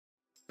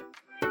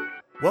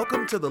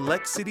Welcome to the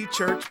Lex City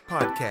Church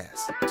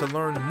podcast. To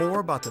learn more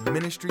about the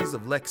ministries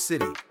of Lex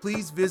City,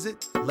 please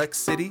visit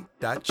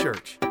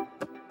lexcity.church.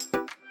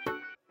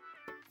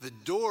 The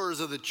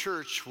doors of the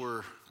church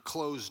were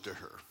closed to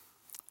her.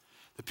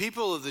 The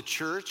people of the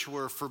church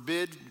were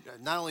forbid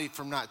not only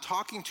from not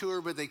talking to her,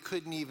 but they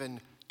couldn't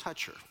even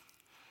touch her.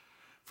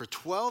 For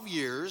 12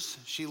 years,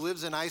 she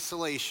lives in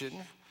isolation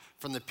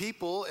from the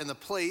people and the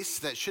place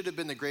that should have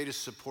been the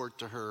greatest support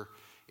to her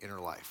in her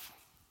life.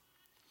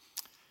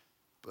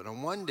 But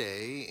on one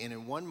day and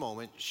in one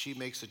moment, she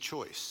makes a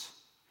choice.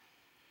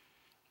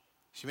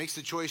 She makes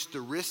the choice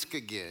to risk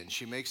again.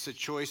 She makes the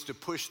choice to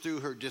push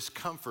through her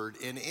discomfort.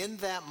 And in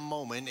that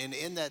moment and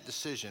in that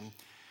decision,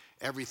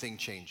 everything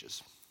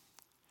changes.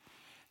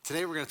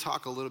 Today we're going to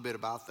talk a little bit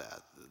about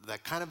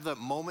that kind of the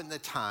moment in the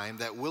time,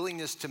 that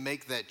willingness to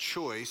make that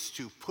choice,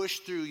 to push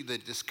through the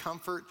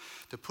discomfort,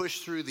 to push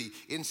through the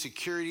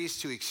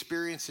insecurities, to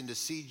experience and to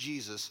see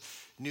Jesus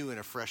new in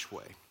a fresh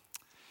way.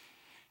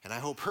 And I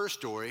hope her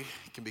story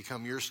can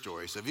become your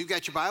story. So if you've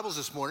got your Bibles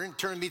this morning,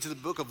 turn me to the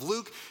book of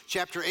Luke,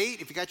 chapter 8.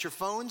 If you got your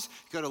phones,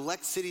 go to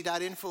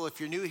lexcity.info. If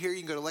you're new here, you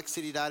can go to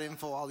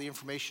lexcity.info. All the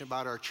information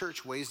about our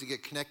church, ways to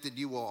get connected,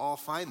 you will all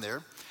find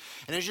there.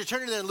 And as you're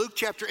turning there in Luke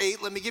chapter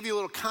 8, let me give you a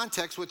little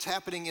context what's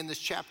happening in this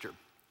chapter.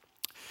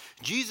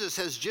 Jesus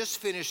has just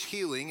finished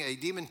healing a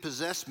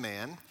demon-possessed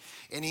man,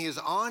 and he is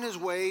on his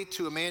way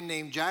to a man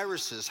named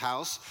Jairus'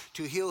 house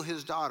to heal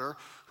his daughter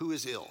who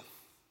is ill.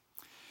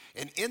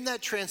 And in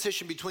that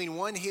transition between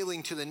one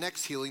healing to the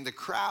next healing, the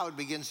crowd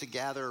begins to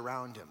gather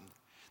around him.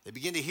 They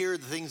begin to hear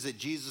the things that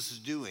Jesus is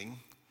doing.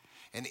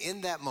 And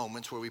in that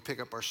moment where we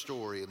pick up our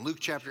story in Luke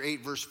chapter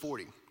 8, verse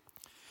 40.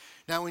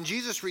 Now when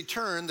Jesus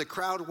returned, the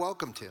crowd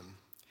welcomed him,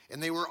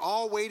 and they were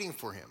all waiting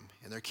for him.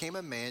 And there came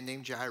a man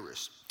named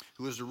Jairus,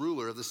 who was the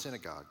ruler of the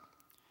synagogue.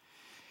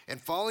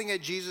 And falling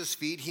at Jesus'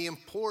 feet, he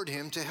implored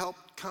him to help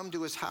come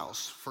to his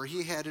house, for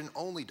he had an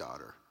only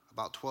daughter,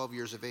 about 12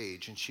 years of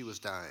age, and she was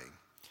dying.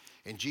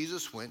 And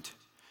Jesus went.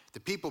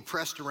 The people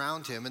pressed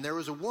around him, and there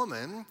was a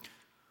woman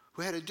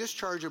who had a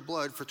discharge of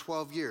blood for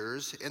 12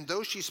 years, and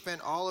though she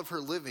spent all of her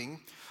living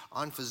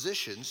on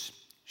physicians,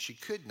 she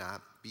could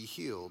not be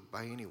healed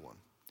by anyone.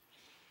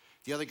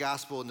 The other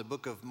gospel in the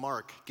book of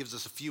Mark gives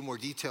us a few more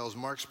details.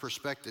 Mark's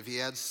perspective,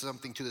 he adds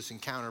something to this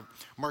encounter.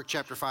 Mark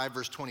chapter 5,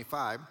 verse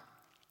 25.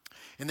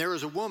 And there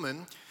was a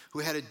woman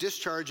who had a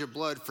discharge of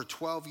blood for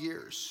 12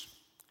 years,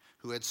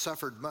 who had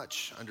suffered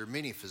much under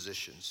many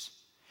physicians,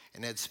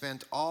 and had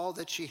spent all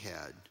that she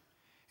had,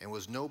 and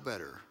was no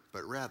better,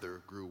 but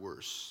rather grew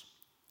worse.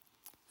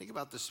 Think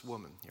about this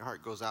woman. Your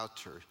heart goes out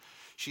to her.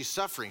 She's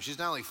suffering. She's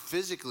not only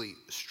physically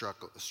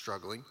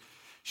struggling,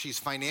 she's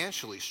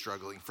financially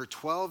struggling. For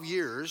 12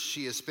 years,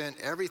 she has spent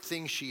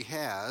everything she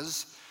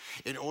has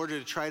in order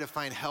to try to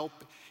find help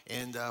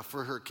and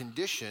for her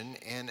condition,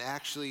 and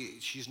actually,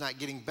 she's not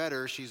getting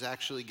better, she's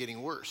actually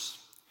getting worse.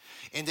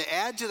 And to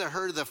add to the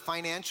hurt of the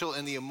financial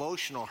and the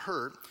emotional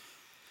hurt,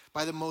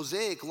 by the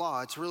Mosaic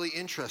law, it's really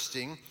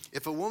interesting.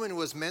 If a woman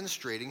was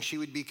menstruating, she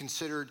would be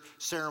considered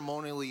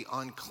ceremonially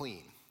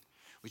unclean,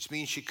 which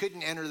means she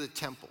couldn't enter the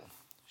temple.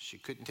 She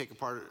couldn't take a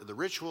part of the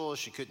ritual.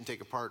 She couldn't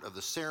take a part of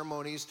the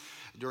ceremonies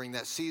during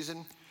that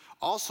season.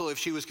 Also, if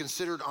she was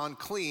considered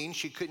unclean,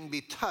 she couldn't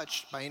be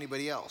touched by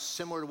anybody else,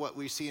 similar to what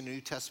we see in the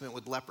New Testament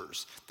with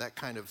lepers, that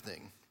kind of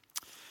thing.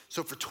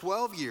 So for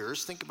 12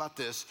 years, think about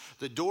this,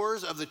 the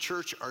doors of the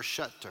church are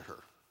shut to her.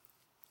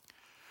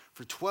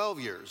 For 12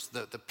 years,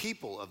 the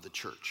people of the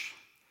church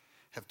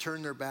have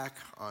turned their back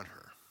on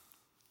her.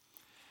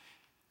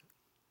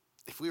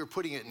 If we were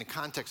putting it in the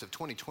context of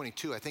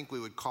 2022, I think we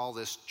would call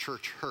this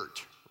church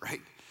hurt,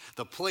 right?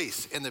 The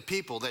place and the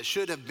people that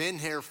should have been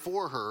here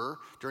for her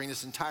during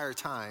this entire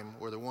time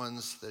were the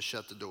ones that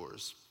shut the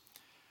doors.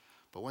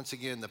 But once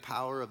again, the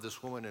power of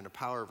this woman and the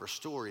power of her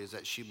story is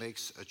that she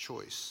makes a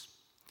choice.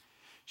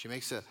 She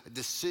makes a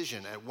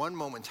decision. At one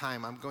moment in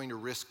time, I'm going to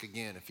risk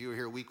again. If you were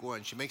here week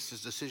one, she makes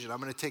this decision. I'm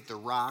going to take the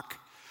rock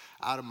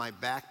out of my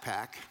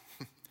backpack,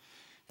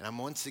 and I'm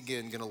once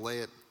again going to lay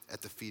it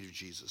at the feet of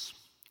Jesus.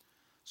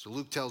 So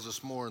Luke tells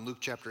us more in Luke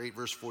chapter 8,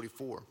 verse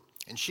 44.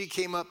 And she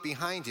came up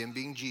behind him,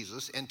 being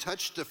Jesus, and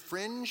touched the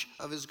fringe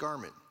of his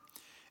garment.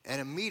 And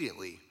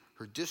immediately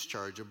her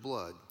discharge of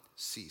blood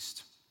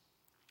ceased.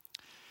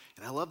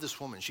 And I love this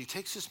woman. She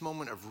takes this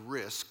moment of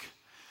risk,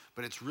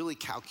 but it's really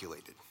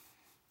calculated.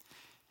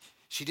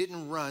 She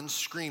didn't run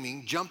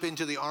screaming, jump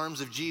into the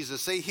arms of Jesus,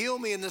 say, heal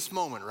me in this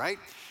moment, right?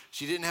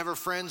 She didn't have her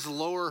friends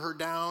lower her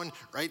down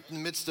right in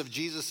the midst of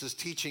Jesus'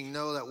 teaching.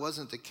 No, that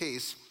wasn't the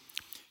case.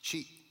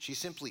 She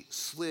simply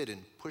slid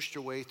and pushed her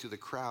way through the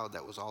crowd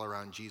that was all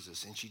around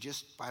Jesus. And she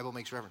just, Bible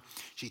makes reference,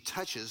 she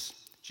touches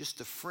just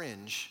the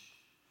fringe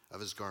of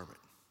his garment,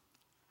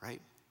 right?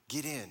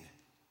 Get in,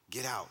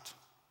 get out.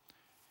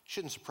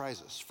 Shouldn't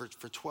surprise us.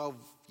 For 12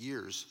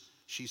 years,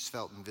 she's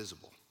felt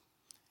invisible.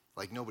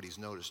 Like nobody's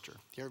noticed her.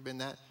 You ever been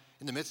that?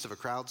 In the midst of a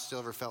crowd, still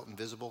ever felt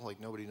invisible, like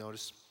nobody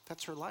noticed?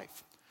 That's her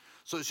life.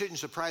 So it shouldn't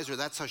surprise her.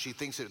 That's how she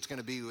thinks that it's going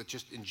to be with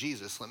just in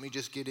Jesus. Let me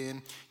just get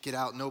in, get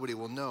out, nobody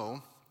will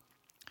know.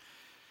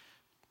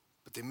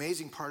 But the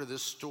amazing part of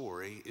this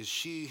story is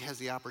she has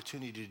the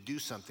opportunity to do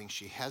something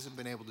she hasn't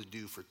been able to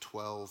do for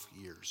 12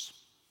 years.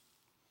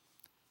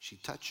 She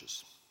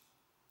touches.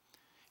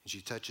 And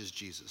she touches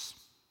Jesus.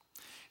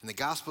 And the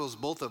Gospels,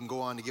 both of them go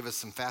on to give us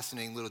some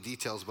fascinating little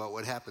details about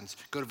what happens.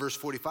 Go to verse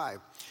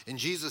 45. And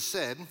Jesus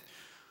said,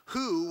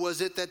 "Who was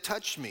it that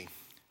touched me?"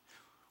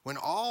 When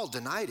all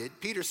denied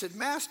it, Peter said,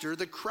 "Master,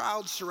 the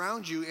crowd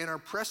surround you and are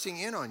pressing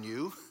in on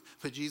you."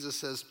 But Jesus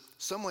says,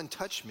 "Someone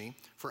touched me,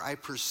 for I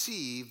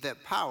perceive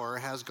that power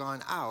has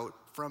gone out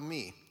from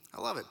me."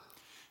 I love it.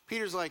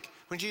 Peter's like,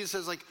 when Jesus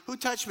says, like, "Who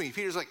touched me?"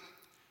 Peter's like,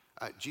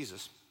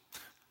 Jesus.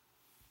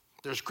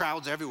 There's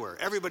crowds everywhere.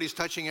 Everybody's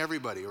touching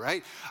everybody,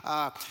 right?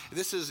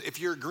 This is, if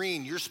you're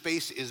green, your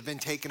space has been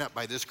taken up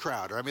by this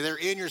crowd. Or, I mean, they're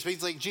in your space.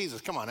 It's like,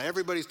 Jesus, come on.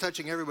 Everybody's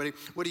touching everybody.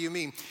 What do you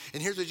mean?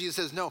 And here's what Jesus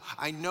says. No,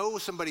 I know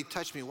somebody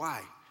touched me.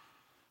 Why?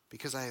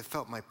 Because I have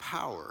felt my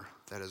power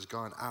that has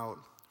gone out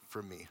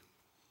from me.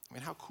 I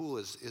mean, how cool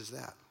is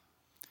that?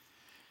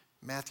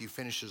 Matthew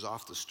finishes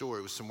off the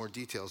story with some more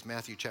details.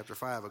 Matthew chapter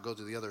 5, I'll go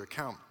to the other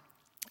account.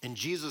 And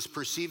Jesus,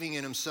 perceiving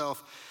in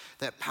himself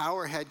that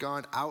power had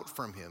gone out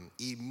from him,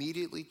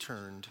 immediately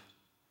turned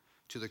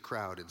to the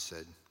crowd and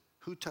said,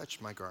 "Who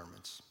touched my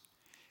garments?"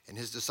 And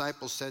his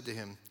disciples said to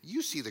him,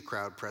 "You see the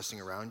crowd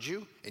pressing around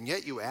you, and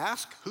yet you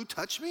ask, 'Who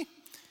touched me?'"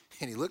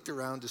 And he looked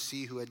around to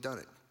see who had done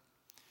it.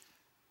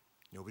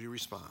 Nobody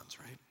responds,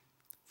 right?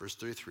 Verse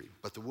 33,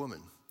 but the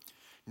woman,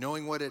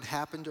 knowing what had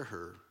happened to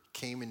her,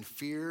 came in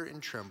fear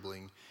and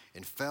trembling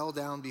and fell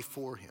down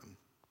before him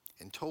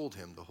and told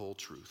him the whole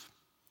truth.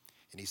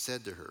 And he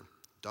said to her,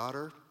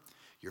 "Daughter,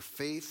 your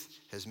faith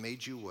has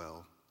made you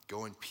well.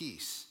 Go in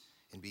peace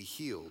and be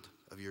healed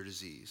of your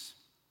disease."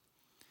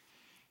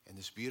 And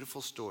this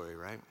beautiful story,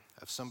 right,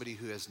 of somebody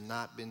who has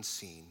not been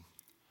seen,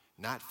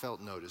 not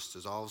felt noticed,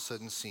 is all of a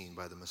sudden seen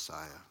by the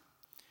Messiah.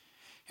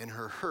 And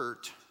her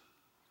hurt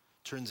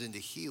turns into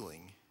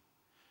healing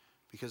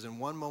because in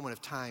one moment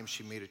of time,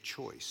 she made a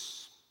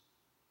choice.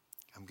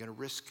 I'm going to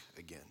risk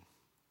again.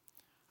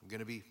 I'm going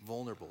to be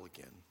vulnerable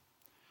again.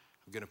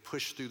 I'm going to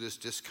push through this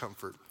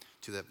discomfort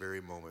to that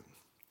very moment.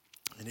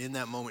 And in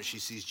that moment, she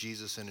sees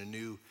Jesus in a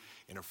new,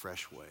 in a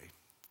fresh way.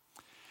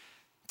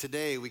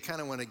 Today, we kind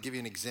of want to give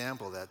you an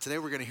example of that. Today,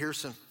 we're going to hear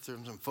from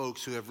some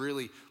folks who have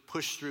really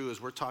pushed through,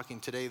 as we're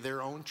talking today,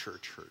 their own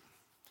church hurt.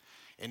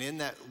 And in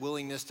that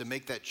willingness to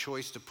make that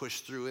choice to push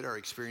through it, are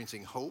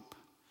experiencing hope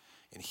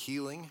and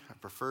healing, a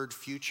preferred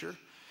future.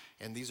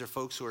 And these are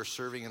folks who are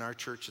serving in our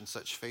church in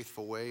such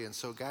faithful way. And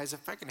so, guys,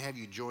 if I can have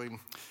you join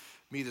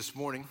me this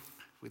morning,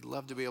 we'd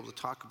love to be able to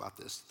talk about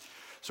this.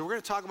 So we're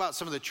going to talk about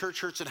some of the church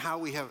hurts and how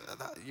we have,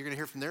 you're going to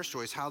hear from their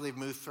stories, how they've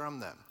moved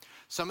from them.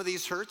 Some of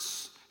these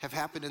hurts have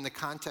happened in the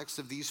context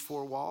of these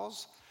four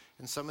walls,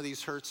 and some of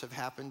these hurts have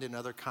happened in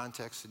other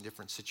contexts in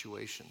different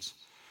situations.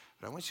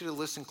 But I want you to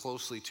listen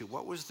closely to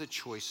what was the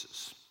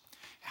choices.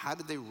 How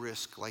did they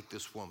risk, like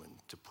this woman,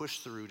 to push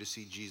through to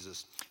see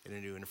Jesus in a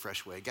new and a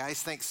fresh way?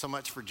 Guys, thanks so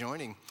much for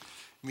joining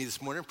me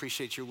this morning.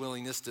 Appreciate your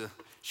willingness to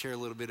share a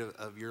little bit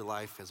of your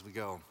life as we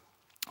go.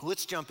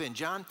 Let's jump in.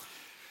 John,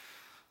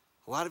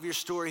 a lot of your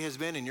story has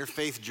been, and your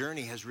faith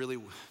journey has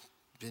really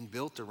been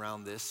built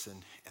around this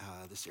and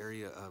this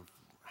area of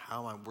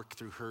how I work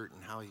through hurt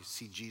and how you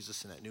see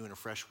Jesus in that new and a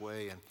fresh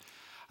way. And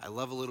I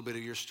love a little bit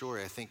of your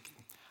story.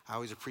 I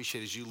always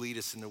appreciate as you lead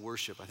us into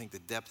worship. I think the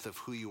depth of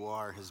who you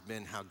are has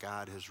been how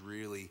God has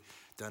really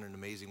done an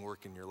amazing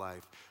work in your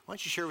life. Why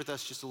don't you share with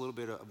us just a little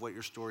bit of what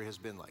your story has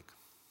been like?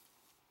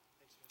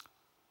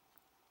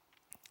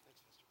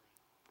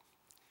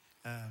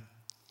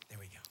 There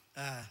we go.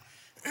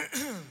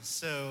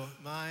 So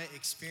my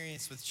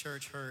experience with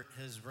church hurt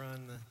has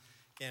run the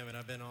gamut.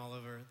 I've been all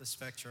over the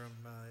spectrum.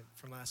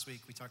 From last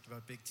week, we talked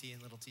about big T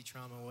and little t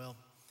trauma. Well,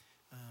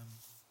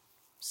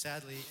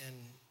 sadly and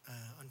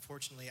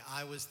unfortunately,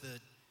 I was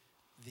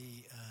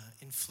the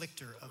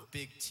inflictor of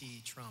big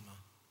T trauma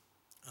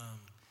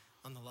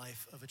on the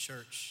life of a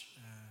church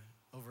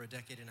over a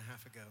decade and a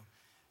half ago.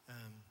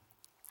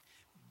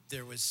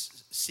 There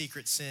was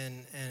secret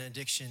sin and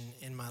addiction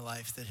in my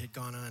life that had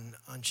gone on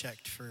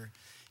unchecked for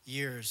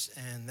years,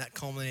 and that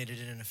culminated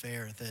in an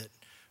affair that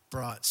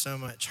brought so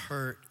much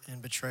hurt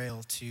and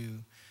betrayal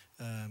to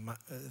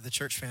the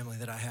church family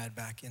that I had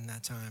back in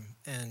that time.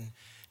 And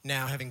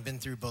now, having been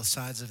through both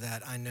sides of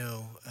that, I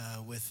know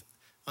with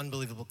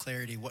unbelievable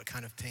clarity what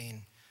kind of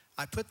pain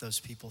I put those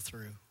people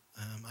through.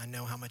 I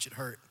know how much it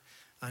hurt.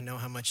 I know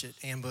how much it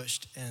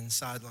ambushed and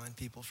sidelined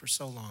people for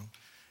so long.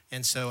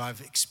 And so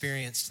I've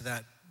experienced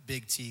that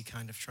big T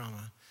kind of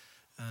trauma.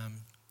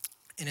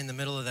 And in the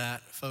middle of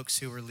that, folks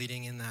who were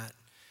leading in that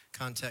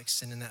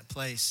context and in that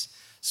place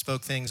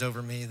spoke things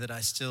over me that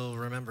I still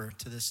remember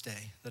to this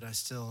day, that I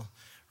still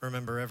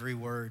remember every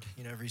word,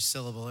 every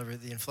syllable,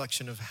 the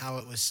inflection of how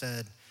it was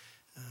said.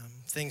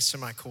 Things to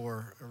my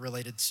core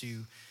related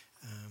to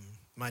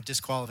my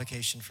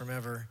disqualification from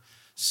ever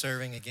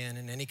serving again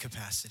in any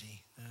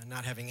capacity,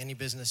 not having any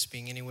business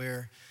being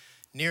anywhere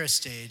near a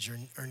stage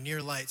or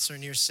near lights or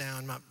near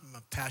sound. My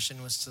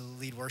passion was to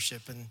lead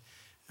worship, and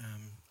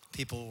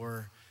people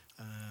were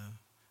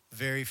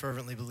very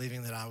fervently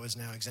believing that I was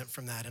now exempt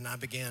from that, and I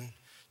began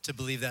to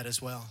believe that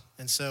as well.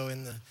 And so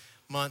in the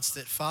months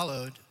that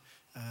followed,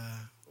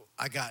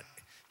 I got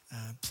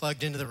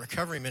plugged into the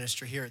recovery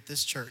ministry here at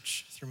this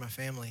church through my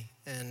family.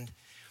 And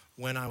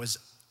when I was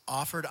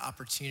offered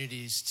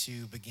opportunities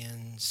to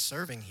begin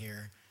serving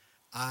here,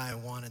 I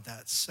wanted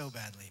that so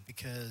badly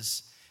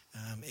because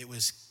it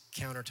was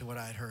counter to what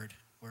I had heard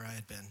where I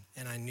had been.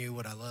 And I knew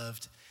what I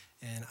loved,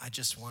 and I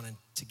just wanted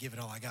to give it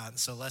all I got. And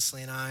so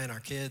Leslie and I and our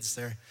kids,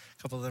 a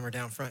couple of them are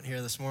down front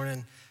here this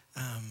morning,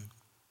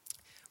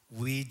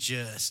 we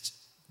just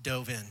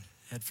dove in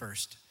head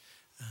first.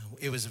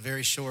 It was a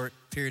very short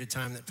period of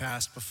time that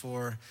passed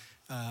before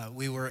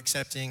we were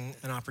accepting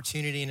an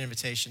opportunity, an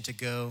invitation to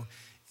go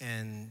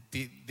and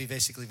be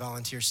basically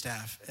volunteer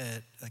staff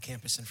at a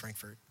campus in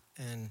Frankfurt.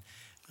 And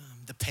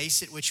the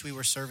pace at which we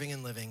were serving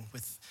and living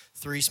with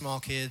 3 small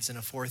kids and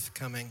a 4th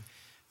coming,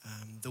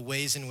 the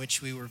ways in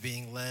which we were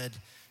being led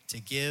to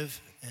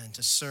give and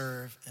to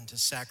serve and to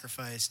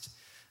sacrifice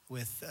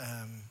with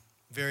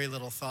very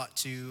little thought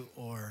to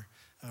or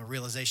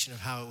realization of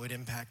how it would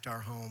impact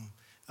our home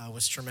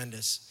was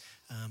tremendous.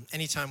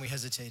 Anytime we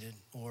hesitated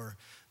or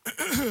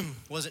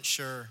wasn't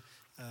sure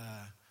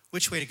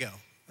which way to go,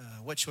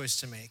 what choice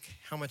to make,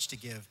 how much to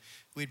give,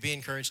 we'd be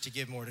encouraged to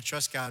give more, to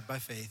trust God by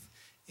faith,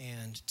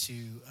 and to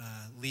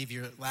leave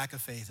your lack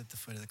of faith at the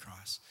foot of the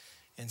cross.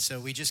 And so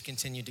we just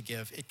continued to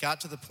give. It got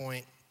to the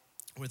point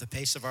where the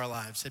pace of our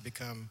lives had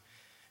become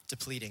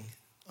depleting,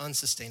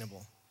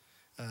 unsustainable,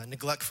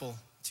 neglectful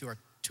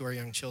to our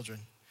young children,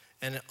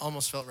 and it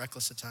almost felt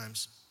reckless at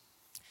times.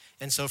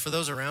 And so for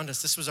those around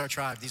us, this was our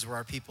tribe. These were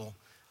our people.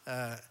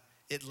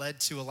 It led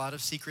to a lot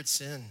of secret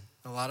sin,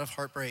 a lot of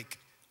heartbreak,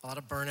 a lot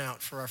of burnout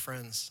for our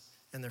friends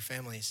and their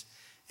families.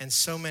 And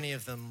so many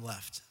of them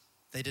left.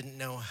 They didn't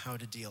know how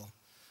to deal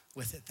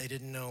with it. They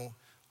didn't know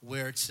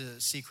where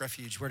to seek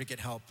refuge, where to get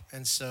help.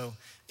 And so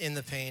in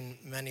the pain,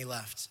 many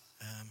left.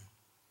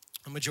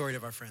 A majority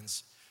of our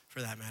friends,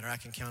 for that matter. I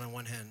can count on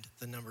one hand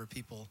the number of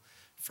people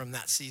from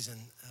that season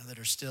that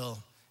are still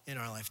in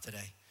our life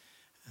today.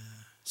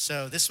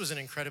 So this was an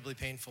incredibly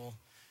painful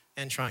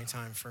and trying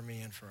time for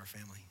me and for our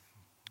family.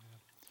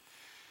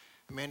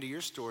 Amanda,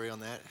 your story on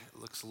that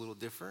looks a little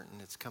different,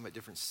 and it's come at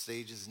different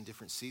stages and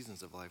different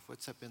seasons of life.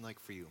 What's that been like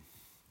for you?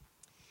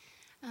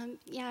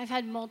 Yeah, I've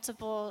had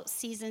multiple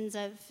seasons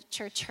of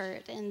church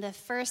hurt, and the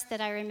first that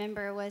I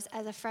remember was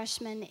as a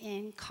freshman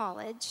in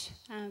college.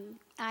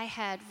 I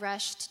had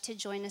rushed to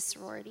join a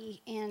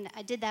sorority, and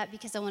I did that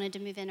because I wanted to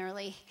move in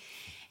early.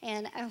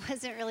 And I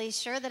wasn't really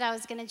sure that I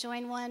was going to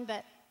join one,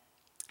 but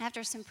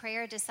after some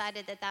prayer,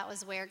 decided that that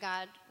was where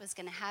God was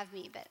going to have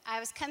me. But I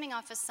was coming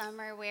off a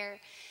summer where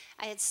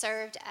I had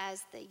served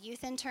as the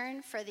youth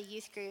intern for the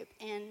youth group,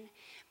 and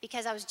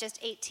because I was just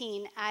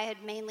 18, I had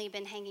mainly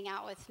been hanging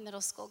out with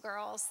middle school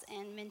girls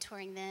and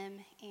mentoring them,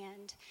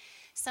 and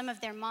some of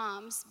their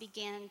moms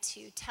began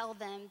to tell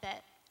them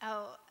that,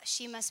 oh,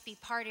 she must be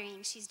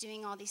partying, she's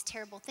doing all these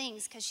terrible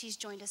things because she's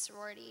joined a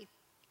sorority.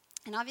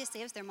 And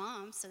obviously it was their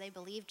mom, so they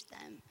believed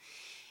them.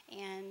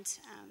 And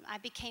I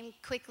became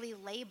quickly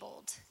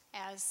labeled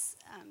as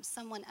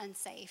someone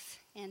unsafe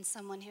and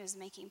someone who was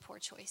making poor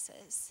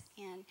choices.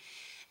 And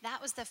that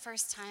was the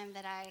first time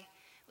that I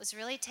was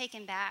really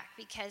taken back,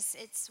 because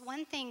it's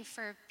one thing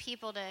for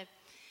people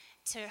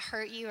to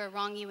hurt you or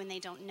wrong you when they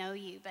don't know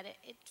you, but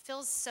it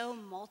feels so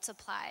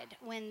multiplied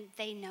when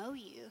they know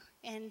you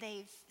and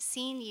they've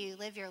seen you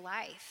live your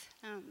life.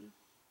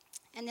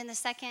 And then the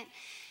second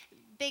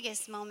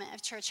biggest moment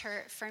of church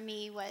hurt for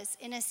me was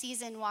in a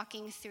season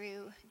walking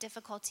through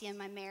difficulty in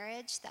my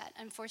marriage that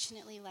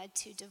unfortunately led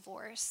to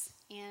divorce.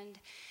 And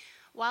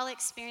while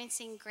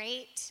experiencing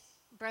great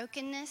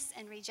brokenness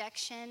and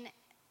rejection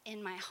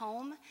in my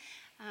home,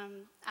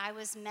 I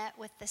was met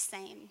with the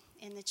same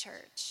in the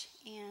church.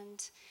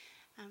 And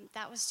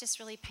that was just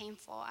really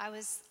painful. I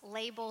was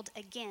labeled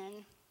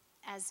again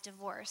as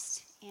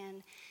divorced,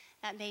 and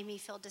that made me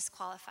feel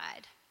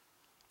disqualified.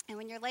 And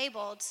when you're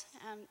labeled,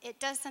 it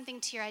does something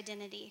to your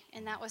identity,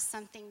 and that was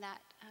something that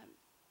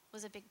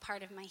was a big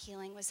part of my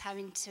healing, was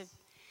having to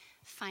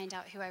find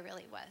out who I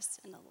really was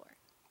in the Lord.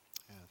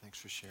 Yeah, thanks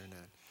for sharing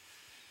that.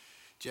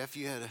 Jeff,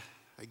 you had,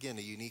 again,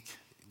 a unique,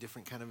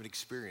 different kind of an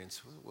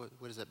experience.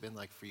 What has that been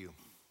like for you?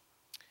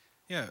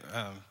 Yeah,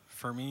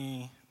 for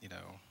me,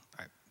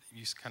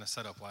 you kind of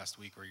set up last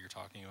week where you're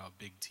talking about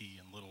big T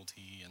and little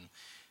t and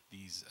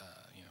these,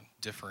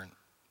 different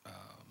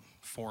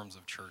forms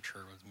of church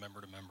hurt, with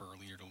member to member or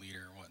leader to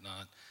leader and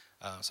whatnot.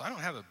 So I don't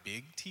have a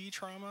big T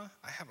trauma.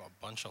 I have a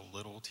bunch of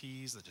little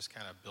T's that just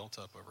kind of built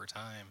up over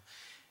time.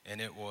 And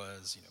it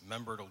was,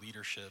 member to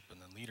leadership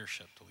and then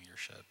leadership to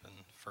leadership. And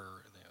for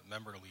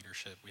member to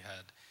leadership, we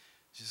had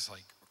just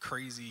like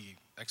crazy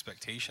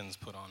expectations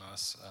put on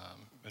us.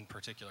 In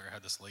particular, I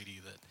had this lady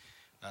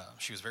that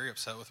she was very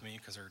upset with me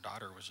because her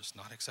daughter was just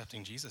not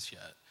accepting Jesus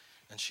yet.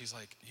 And she's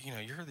like,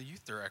 you're the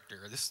youth director.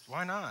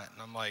 Why not?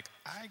 And I'm like,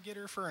 I get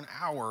her for an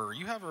hour.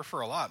 You have her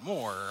for a lot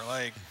more.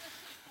 Like,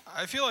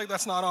 I feel like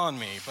that's not on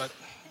me. But,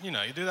 you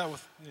do that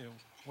with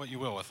what you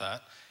will with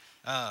that.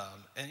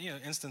 And,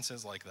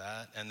 instances like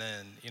that. And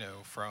then,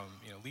 from,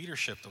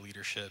 leadership to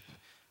leadership,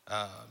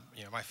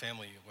 my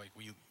family, like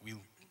we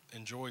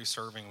enjoy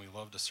serving, we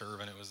love to serve.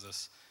 And it was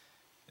this,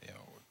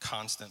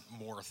 constant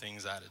more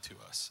things added to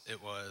us.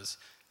 It was,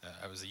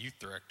 I was the youth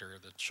director,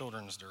 the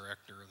children's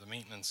director, the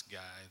maintenance guy,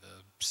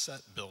 the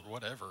set build,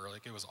 whatever.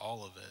 Like it was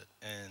all of it.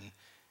 And,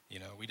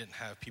 we didn't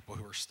have people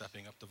who were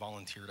stepping up to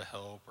volunteer to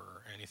help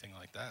or anything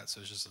like that. So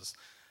it was just this,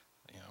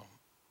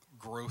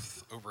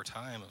 growth over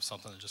time of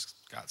something that just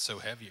got so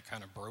heavy it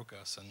kind of broke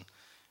us, and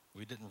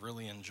we didn't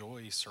really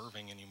enjoy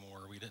serving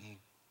anymore. We didn't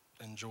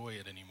enjoy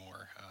it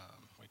anymore.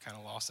 We kind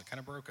of lost it, kind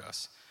of broke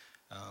us.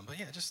 But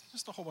yeah,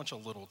 just a whole bunch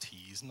of little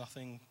T's,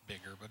 nothing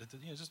bigger, but it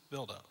just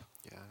build up.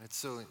 Yeah, it's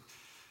so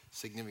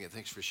significant.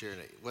 Thanks for sharing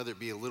it. Whether it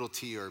be a little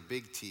T or a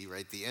big T,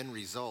 right? The end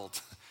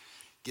result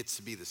gets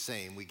to be the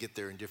same. We get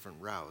there in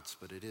different routes,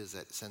 but it is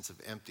that sense of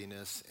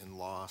emptiness and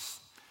loss.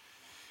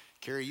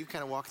 Carrie, you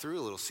kind of walked through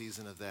a little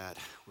season of that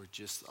where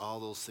just all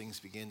those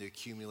things began to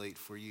accumulate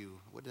for you.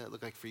 What did that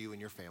look like for you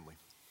and your family?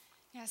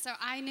 Yeah, so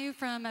I knew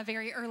from a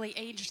very early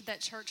age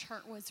that church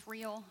hurt was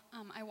real.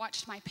 I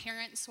watched my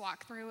parents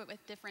walk through it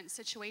with different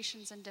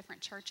situations in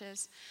different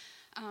churches,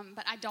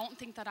 but I don't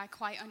think that I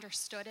quite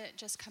understood it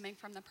just coming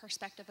from the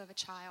perspective of a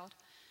child.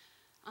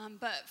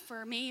 But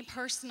for me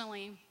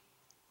personally,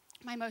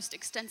 my most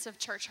extensive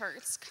church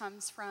hurts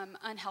comes from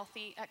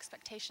unhealthy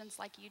expectations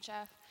like you,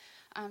 Jeff.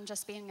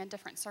 Just being in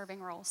different serving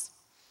roles.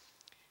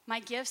 My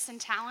gifts and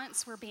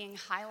talents were being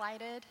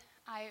highlighted.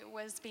 I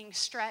was being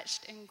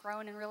stretched and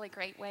grown in really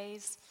great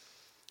ways.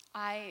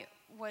 I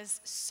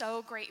was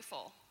so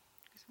grateful,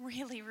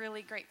 really,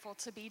 really grateful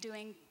to be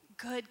doing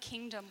good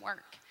kingdom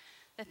work.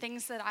 The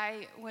things that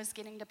I was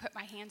getting to put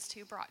my hands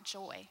to brought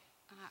joy.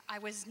 I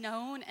was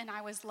known and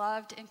I was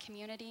loved in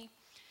community,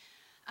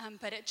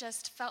 but it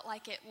just felt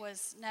like it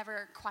was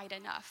never quite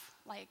enough,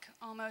 like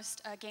almost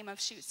a game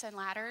of chutes and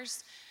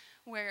ladders,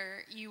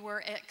 where you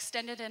were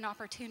extended an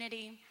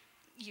opportunity,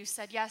 you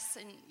said yes,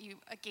 and you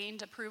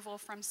gained approval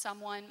from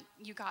someone,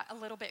 you got a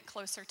little bit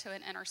closer to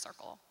an inner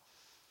circle.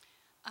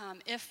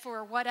 If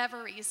for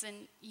whatever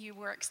reason you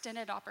were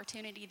extended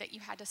opportunity that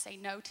you had to say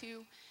no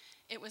to,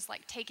 it was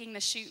like taking the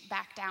chute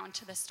back down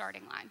to the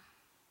starting line,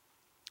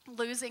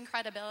 losing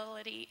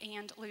credibility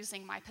and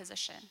losing my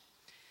position.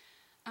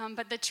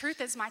 But the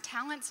truth is my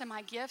talents and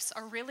my gifts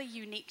are really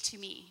unique to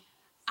me.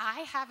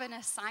 I have an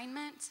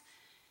assignment,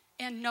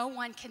 and no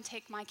one can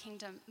take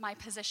my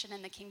position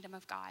in the kingdom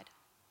of God.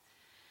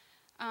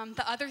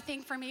 The other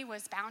thing for me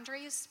was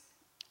boundaries.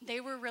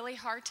 They were really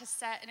hard to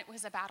set, and it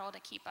was a battle to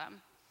keep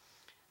them.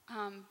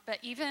 But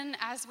even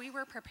as we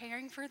were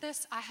preparing for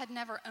this, I had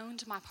never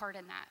owned my part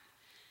in that.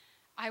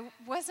 I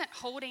wasn't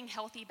holding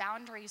healthy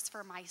boundaries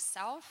for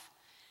myself.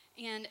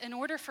 And in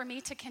order for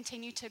me to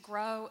continue to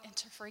grow and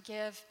to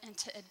forgive and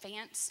to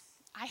advance,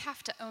 I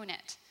have to own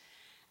it.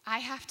 I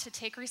have to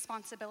take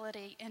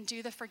responsibility and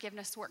do the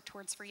forgiveness work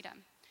towards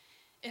freedom.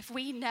 If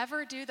we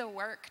never do the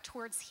work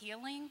towards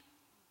healing,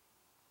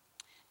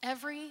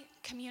 every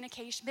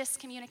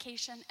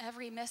miscommunication,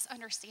 every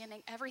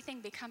misunderstanding,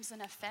 everything becomes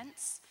an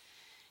offense,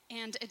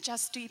 and it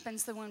just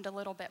deepens the wound a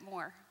little bit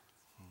more.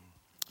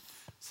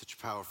 Such a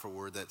powerful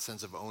word, that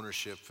sense of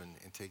ownership and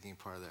taking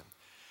part of that.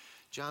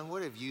 John,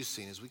 what have you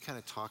seen as we kind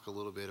of talk a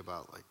little bit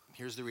about, like,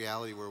 here's the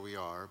reality where we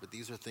are, but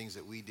these are things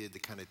that we did to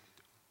kind of,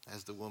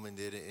 as the woman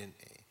did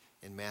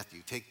in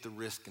Matthew, take the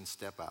risk and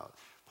step out.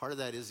 Part of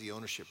that is the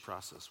ownership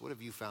process. What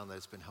have you found that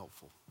has been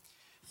helpful?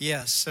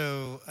 Yeah,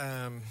 so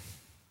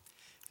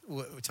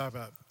we talk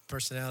about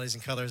personalities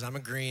and colors. I'm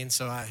a green,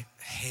 so I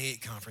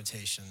hate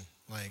confrontation,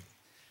 like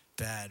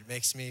bad.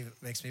 Makes me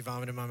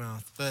vomit in my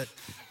mouth. But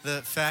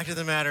the fact of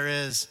the matter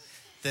is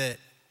that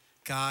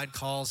God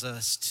calls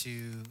us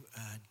to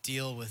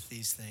deal with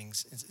these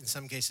things, in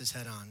some cases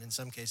head on, in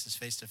some cases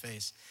face to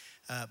face.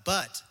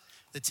 But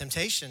the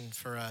temptation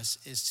for us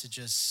is to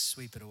just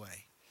sweep it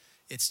away.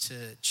 It's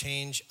to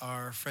change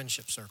our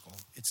friendship circle.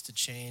 It's to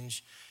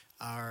change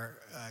our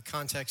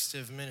context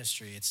of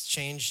ministry. It's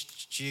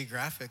changed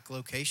geographic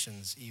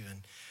locations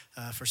even.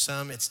 For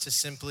some, it's to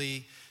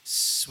simply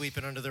sweep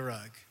it under the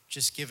rug.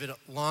 Just give it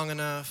long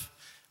enough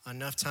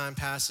time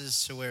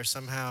passes to where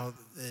somehow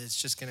it's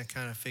just gonna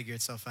kind of figure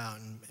itself out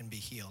and be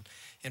healed.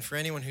 And for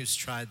anyone who's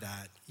tried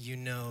that, you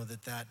know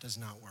that that does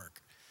not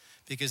work.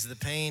 Because the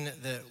pain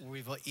that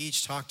we've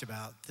each talked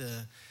about,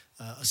 the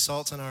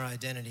assaults on our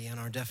identity and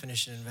our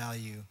definition and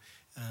value,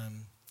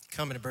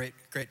 come at a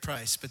great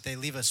price, but they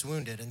leave us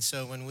wounded. And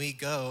so when we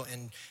go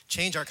and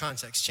change our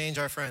context, change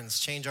our friends,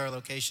 change our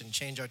location,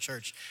 change our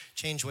church,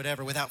 change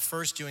whatever, without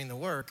first doing the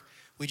work,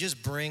 we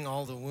just bring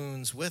all the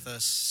wounds with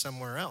us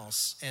somewhere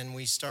else, and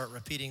we start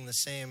repeating the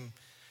same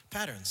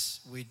patterns.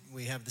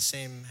 We have the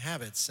same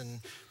habits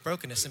and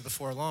brokenness, and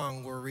before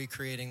long, we're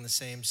recreating the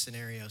same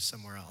scenario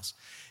somewhere else.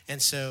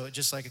 And so,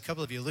 just like a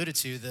couple of you alluded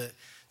to,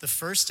 the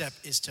first step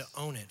is to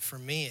own it. For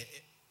me,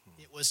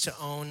 it was to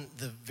own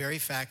the very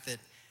fact that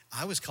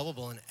I was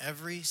culpable in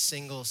every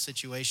single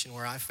situation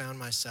where I found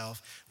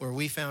myself, where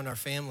we found our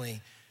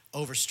family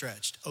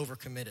overstretched,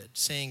 overcommitted,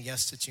 saying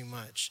yes to too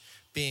much,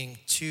 being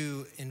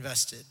too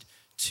invested,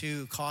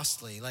 too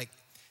costly. Like,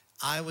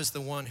 I was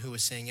the one who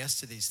was saying yes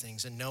to these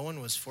things, and no one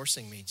was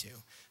forcing me to.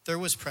 There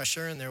was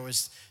pressure, and there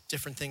was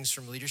different things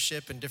from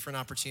leadership and different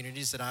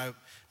opportunities that I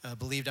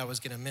believed I was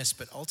going to miss.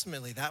 But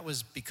ultimately, that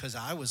was because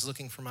I was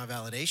looking for my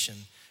validation,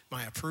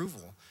 my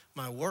approval,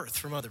 my worth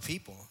from other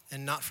people,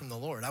 and not from the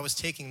Lord. I was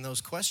taking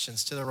those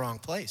questions to the wrong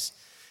place.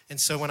 And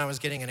so when I was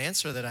getting an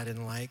answer that I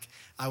didn't like,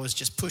 I was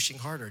just pushing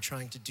harder,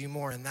 trying to do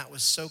more, and that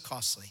was so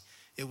costly.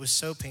 It was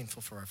so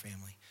painful for our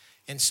family.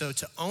 And so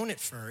to own it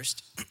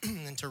first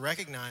and to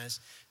recognize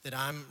that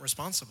I'm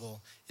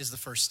responsible is the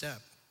first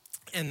step.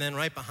 And then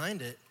right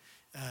behind it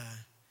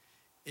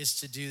is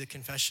to do the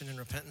confession and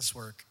repentance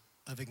work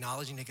of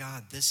acknowledging to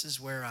God, this is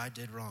where I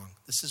did wrong.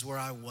 This is where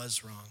I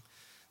was wrong.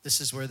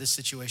 This is where this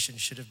situation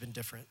should have been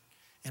different.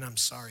 And I'm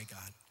sorry,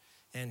 God.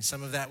 And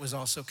some of that was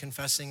also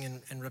confessing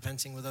and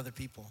repenting with other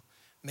people,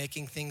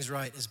 making things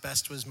right as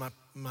best was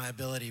my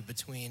ability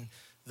between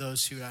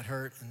those who got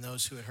hurt and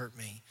those who had hurt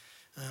me.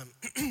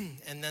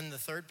 And then the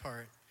third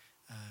part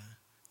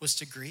was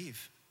to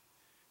grieve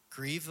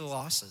the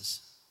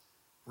losses,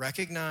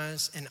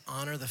 recognize and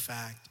honor the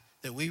fact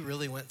that we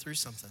really went through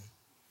something,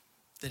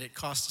 that it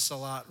cost us a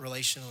lot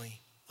relationally,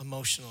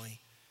 emotionally,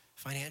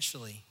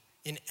 financially,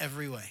 in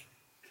every way.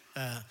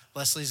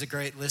 Leslie's a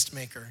great list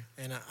maker,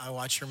 and I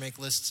watch her make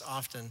lists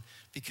often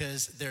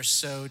because they're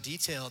so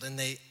detailed and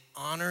they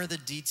honor the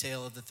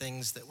detail of the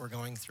things that we're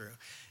going through.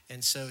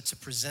 And so to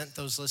present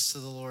those lists to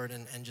the Lord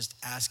and just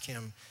ask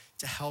him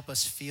to help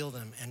us feel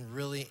them and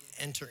really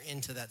enter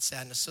into that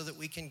sadness so that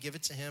we can give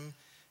it to him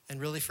and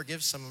really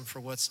forgive someone for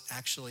what's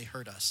actually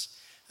hurt us.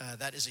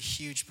 That is a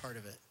huge part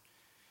of it.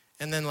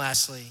 And then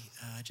lastly,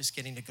 just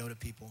getting to go to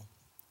people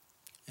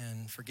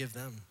and forgive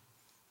them.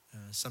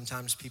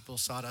 Sometimes people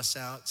sought us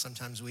out.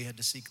 Sometimes we had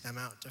to seek them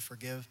out to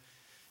forgive.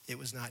 It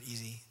was not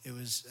easy. It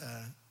was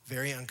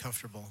very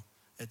uncomfortable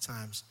at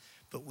times.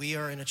 But we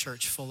are in a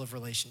church full of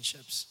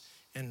relationships.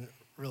 And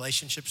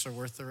relationships are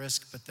worth the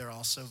risk, but they're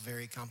also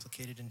very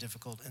complicated and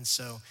difficult. And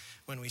so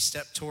when we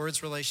step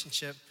towards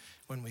relationship,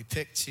 when we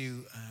pick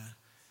to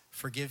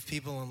forgive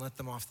people and let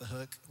them off the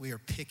hook, we are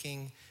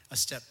picking a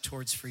step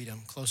towards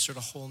freedom, closer to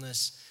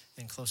wholeness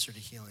and closer to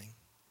healing.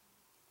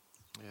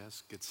 Yeah,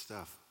 that's good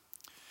stuff.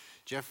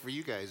 Jeff, for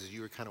you guys, as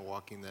you were kind of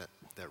walking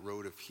that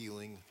road of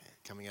healing,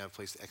 coming out of a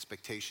place,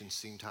 expectations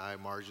seemed high,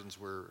 margins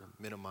were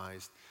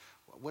minimized.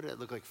 What did it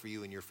look like for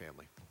you and your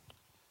family?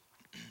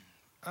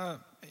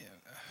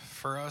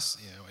 For us,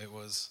 it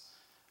was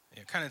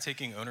kind of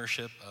taking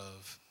ownership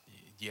of,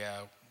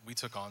 we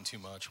took on too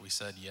much. We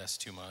said yes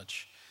too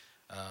much.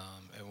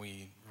 And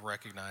we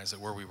recognized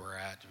that where we were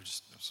at, it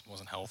just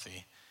wasn't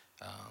healthy.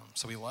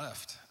 So we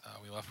left.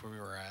 We left where we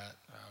were at.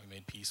 We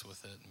made peace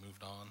with it and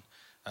moved on.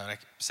 And I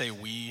say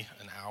we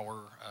an hour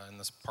in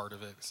this part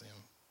of it.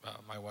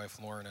 My wife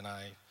Lauren and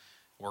I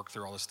worked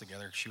through all this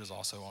together. She was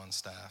also on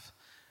staff.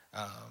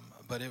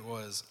 But it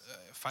was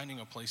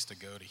finding a place to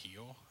go to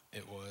heal.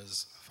 It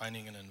was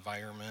finding an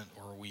environment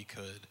where we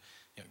could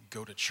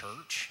go to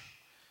church,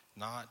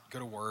 not go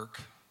to work,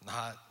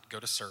 not go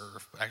to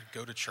serve, but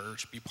go to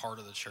church, be part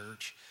of the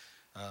church,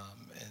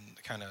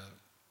 and kind of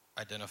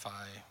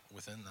identify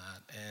within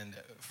that. And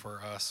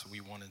for us,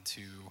 we wanted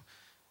to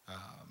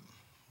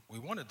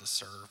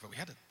serve, but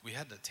we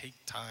had to take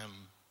time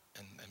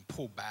and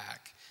pull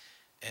back.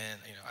 And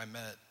I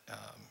met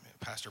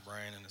Pastor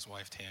Brian and his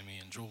wife Tammy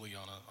and Julie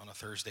on a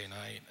Thursday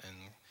night, and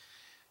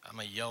I'm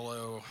a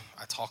yellow,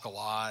 I talk a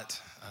lot,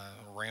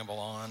 ramble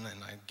on,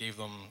 and I gave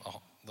them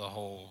the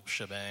whole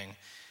shebang.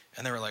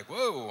 And they were like,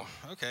 whoa,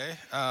 okay.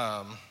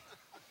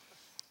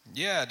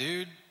 Yeah,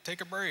 dude,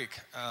 take a break.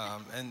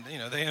 And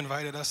they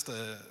invited us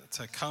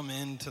to come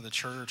into the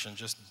church and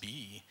just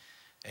be.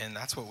 And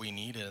that's what we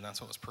needed, and that's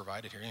what was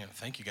provided here.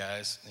 Thank you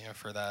guys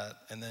for that.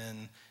 And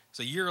then,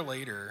 so a year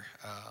later,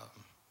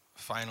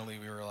 finally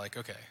we were like,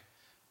 okay,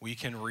 we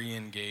can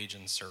re-engage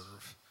and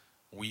serve.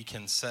 We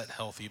can set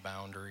healthy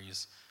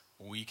boundaries.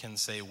 We can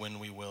say when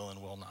we will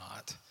and will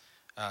not.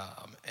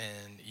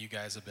 And you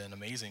guys have been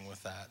amazing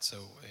with that. So,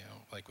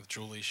 like with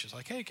Julie, she's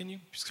like, hey, can you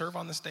serve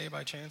on this day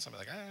by chance? I'm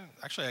like,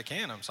 actually I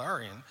can, I'm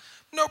sorry. And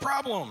no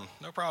problem.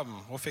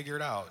 We'll figure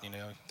it out.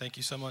 Thank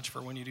you so much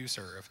for when you do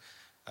serve.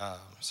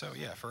 So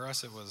yeah, for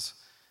us it was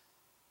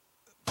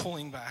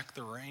pulling back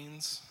the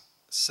reins,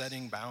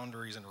 setting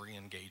boundaries, and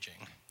re-engaging.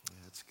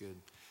 Yeah, that's good.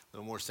 A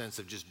little more sense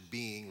of just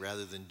being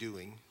rather than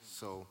doing.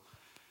 So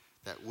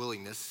that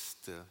willingness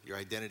to, your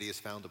identity is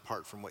found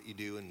apart from what you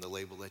do and the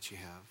label that you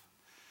have.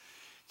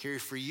 Carrie,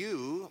 for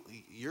you,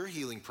 your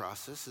healing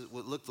process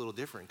looked a little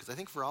different, because I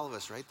think for all of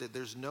us, right, that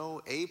there's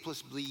no A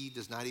plus B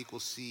does not equal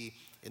C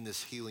in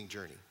this healing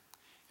journey.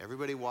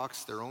 Everybody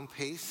walks their own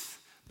pace,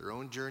 their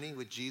own journey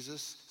with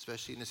Jesus,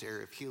 especially in this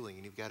area of healing,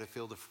 and you've got to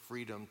feel the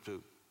freedom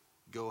to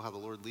go how the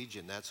Lord leads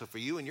you in that. So for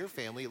you and your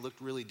family, it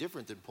looked really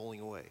different than pulling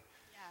away.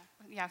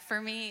 Yeah,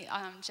 for me,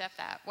 Jeff,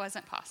 that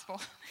wasn't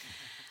possible.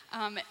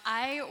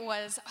 I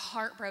was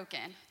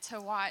heartbroken to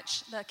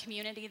watch the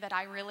community that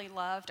I really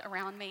loved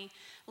around me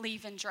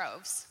leave in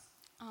droves.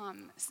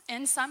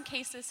 In some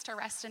cases to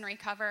rest and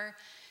recover.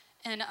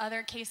 in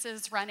other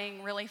cases,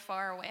 running really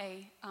far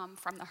away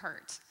from the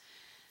hurt.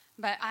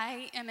 But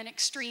I am an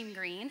extreme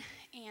green,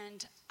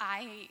 and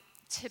I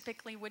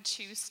typically would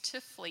choose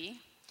to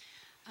flee.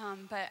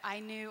 But I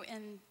knew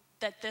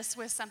that this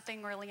was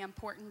something really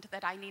important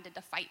that I needed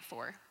to fight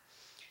for.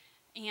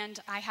 And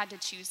I had to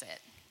choose it.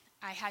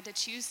 I had to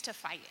choose to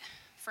fight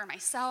for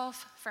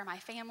myself, for my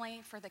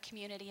family, for the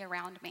community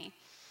around me.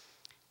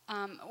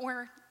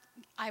 Or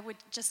I would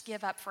just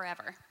give up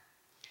forever.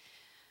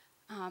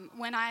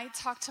 When I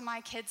talk to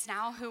my kids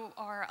now who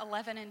are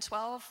 11 and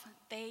 12,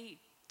 they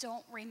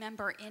don't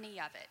remember any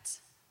of it.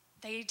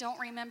 They don't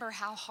remember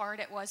how hard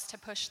it was to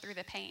push through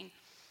the pain.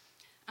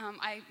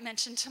 I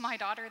mentioned to my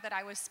daughter that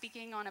I was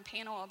speaking on a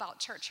panel about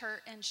church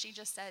hurt, and she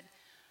just said,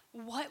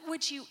 "What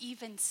would you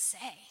even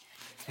say?"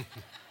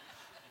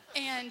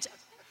 And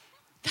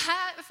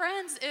that,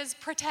 friends, is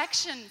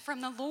protection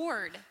from the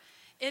Lord.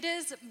 It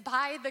is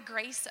by the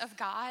grace of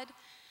God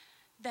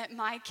that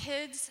my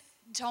kids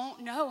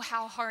don't know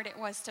how hard it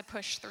was to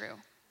push through.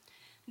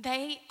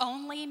 They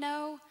only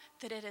know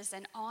that it is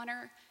an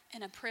honor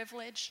and a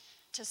privilege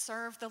to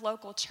serve the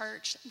local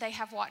church. They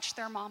have watched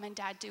their mom and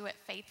dad do it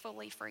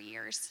faithfully for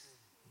years.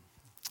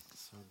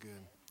 So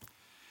good.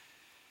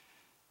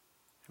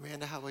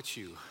 Amanda, how about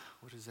you?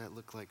 What does that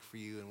look like for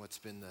you, and what's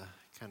been the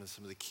kind of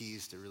some of the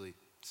keys to really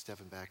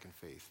stepping back in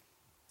faith?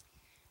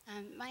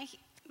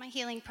 My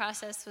healing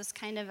process was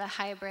kind of a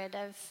hybrid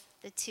of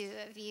the two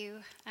of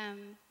you.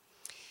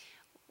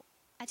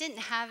 I didn't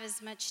have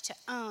as much to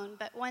own,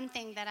 but one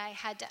thing that I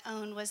had to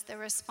own was the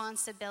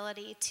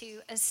responsibility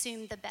to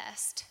assume the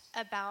best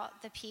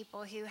about the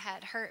people who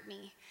had hurt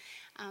me.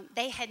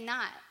 They had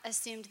not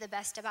assumed the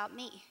best about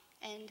me,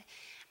 and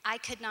I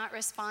could not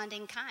respond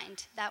in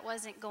kind. That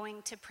wasn't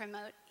going to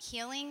promote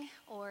healing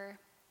or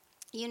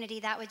unity.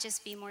 That would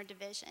just be more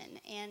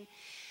division. And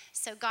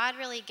so God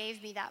really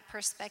gave me that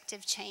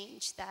perspective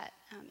change that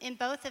in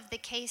both of the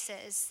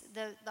cases,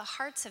 the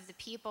hearts of the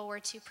people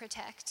were to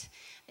protect.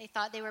 They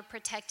thought they were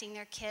protecting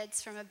their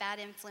kids from a bad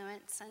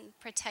influence and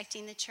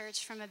protecting the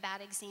church from a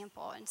bad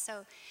example. And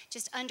so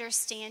just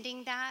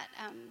understanding that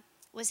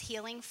was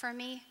healing for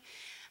me.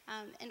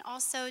 And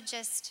also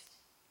just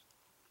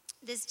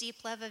this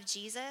deep love of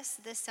Jesus.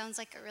 This sounds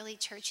like a really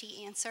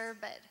churchy answer,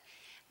 but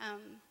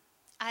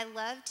I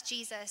loved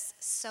Jesus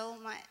so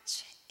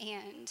much,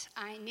 and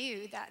I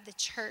knew that the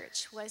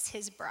church was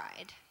his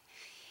bride.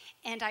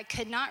 And I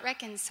could not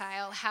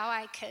reconcile how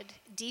I could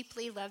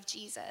deeply love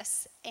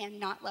Jesus and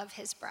not love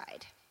his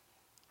bride.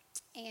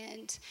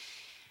 And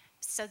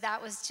so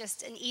that was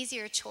just an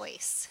easier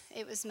choice.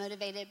 It was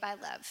motivated by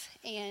love.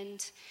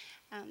 And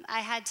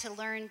I had to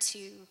learn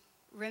to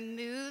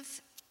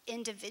remove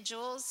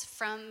individuals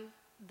from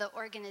the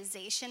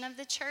organization of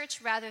the church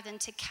rather than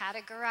to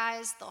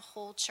categorize the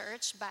whole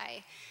church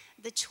by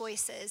the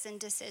choices and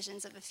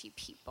decisions of a few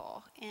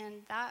people.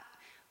 And that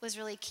was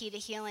really key to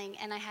healing.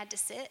 And I had to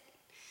sit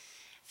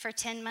for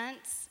 10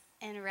 months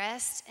and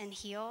rest and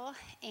heal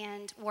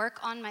and work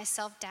on my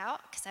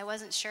self-doubt because I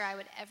wasn't sure I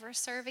would ever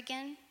serve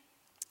again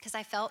because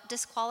I felt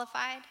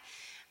disqualified.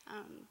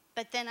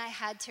 But then I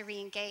had to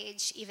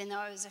re-engage even though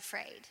I was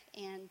afraid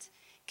and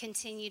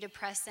continue to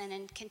press in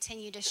and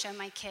continue to show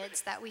my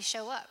kids that we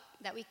show up,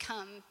 that we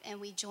come and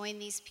we join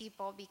these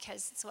people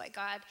because it's what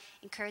God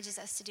encourages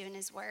us to do in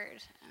his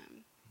word.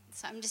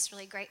 So I'm just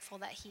really grateful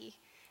that he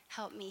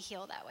helped me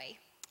heal that way.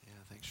 Yeah,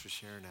 thanks for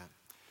sharing that.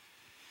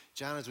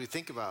 John, as we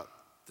think about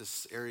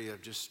this area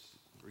of just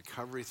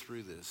recovery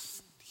through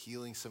this,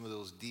 healing some of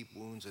those deep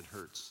wounds and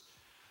hurts,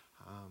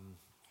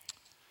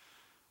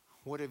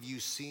 what have you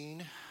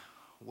seen?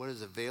 What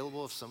is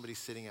available if somebody's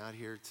sitting out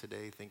here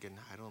today thinking,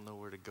 I don't know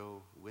where to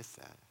go with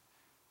that?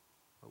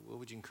 What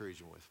would you encourage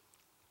them with?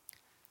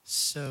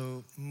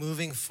 So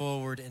moving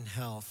forward in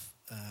health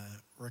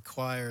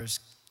requires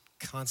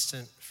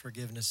constant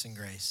forgiveness and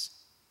grace.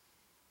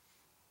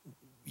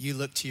 You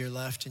look to your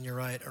left and your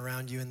right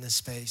around you in this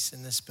space,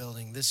 in this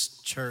building, this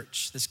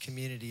church, this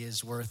community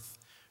is worth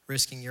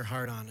risking your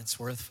heart on. It's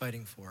worth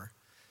fighting for.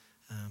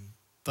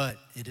 But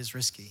it is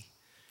risky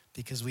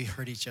because we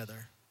hurt each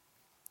other.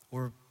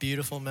 We're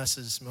beautiful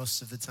messes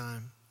most of the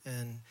time,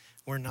 and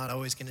we're not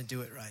always going to do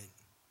it right.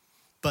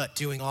 But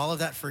doing all of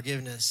that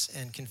forgiveness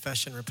and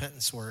confession,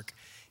 repentance work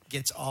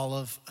gets all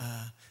of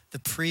the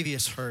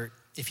previous hurt,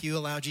 if you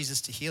allow Jesus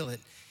to heal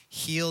it,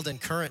 healed and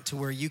current to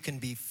where you can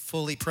be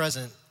fully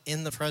present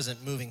in the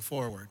present moving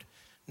forward,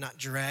 not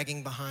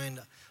dragging behind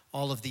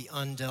all of the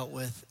undealt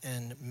with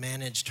and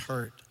managed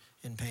hurt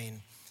and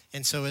pain.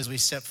 And so as we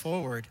step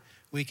forward,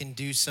 we can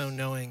do so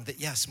knowing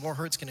that, yes, more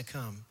hurt's going to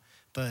come.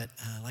 But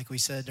like we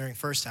said during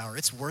first hour,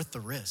 it's worth the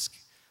risk.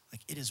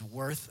 Like it is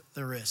worth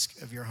the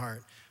risk of your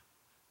heart.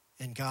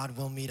 And God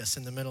will meet us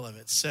in the middle of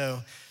it. So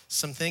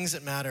some things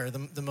that matter,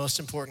 the most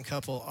important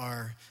couple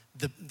are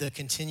the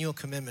continual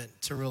commitment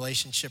to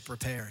relationship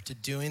repair, to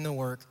doing the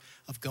work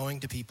of going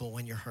to people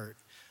when you're hurt,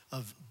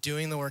 of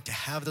doing the work to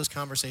have those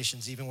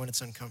conversations even when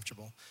it's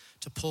uncomfortable,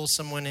 to pull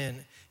someone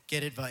in,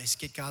 get advice,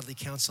 get godly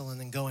counsel, and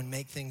then go and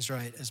make things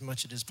right as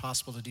much as it is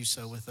possible to do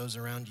so with those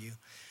around you.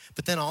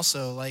 But then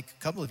also, like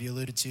a couple of you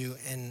alluded to,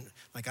 and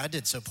like I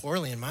did so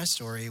poorly in my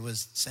story,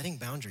 was setting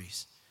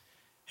boundaries.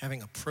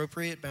 Having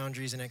appropriate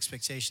boundaries and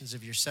expectations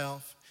of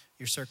yourself,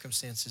 your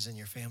circumstances, and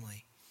your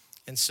family.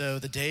 And so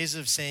the days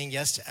of saying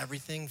yes to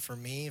everything for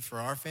me, for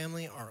our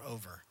family, are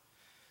over.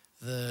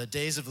 The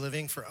days of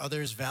living for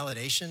others'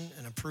 validation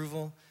and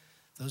approval,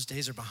 those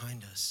days are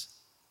behind us.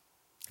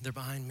 They're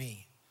behind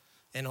me.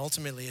 And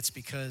ultimately, it's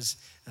because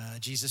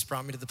Jesus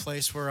brought me to the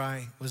place where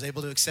I was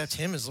able to accept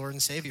him as Lord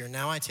and Savior.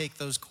 Now I take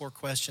those core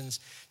questions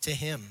to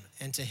him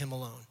and to him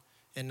alone,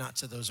 and not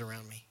to those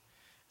around me.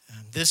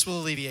 This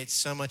will alleviate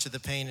so much of the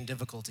pain and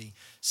difficulty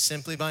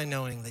simply by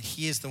knowing that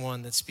he is the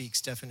one that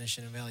speaks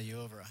definition and value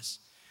over us.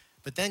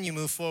 But then you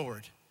move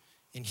forward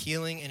in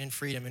healing and in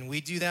freedom. And we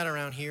do that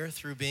around here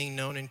through being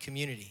known in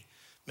community.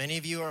 Many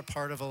of you are a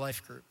part of a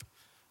life group,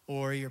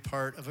 or you're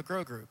part of a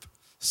grow group.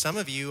 Some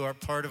of you are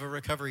part of a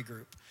recovery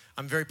group.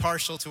 I'm very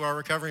partial to our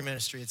recovery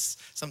ministry. It's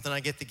something I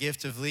get the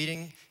gift of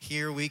leading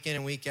here week in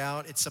and week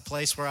out. It's a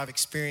place where I've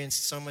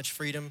experienced so much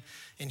freedom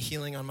and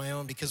healing on my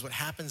own, because what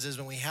happens is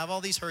when we have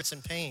all these hurts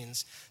and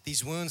pains,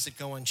 these wounds that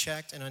go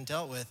unchecked and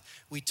undealt with,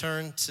 we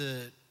turn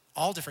to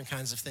all different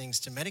kinds of things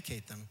to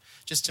medicate them,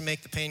 just to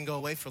make the pain go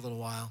away for a little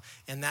while.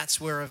 And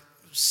that's where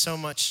so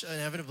much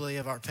inevitably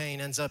of our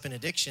pain ends up in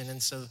addiction.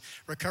 And so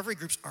recovery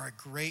groups are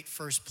a great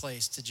first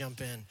place to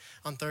jump in.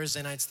 On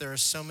Thursday nights, there are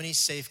so many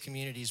safe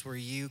communities where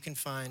you can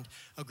find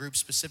a group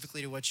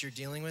specifically to what you're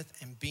dealing with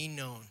and be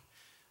known.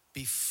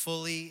 Be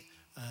fully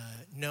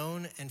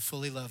known and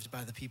fully loved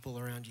by the people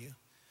around you.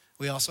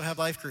 We also have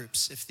life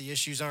groups. If the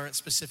issues aren't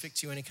specific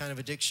to any kind of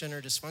addiction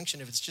or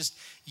dysfunction, if it's just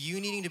you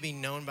needing to be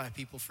known by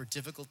people for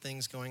difficult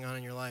things going on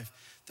in your life,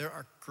 there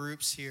are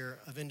groups here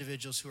of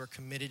individuals who are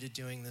committed to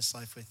doing this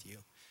life with you.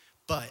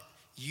 But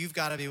you've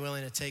got to be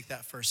willing to take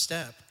that first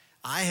step.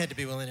 I had to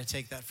be willing to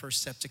take that first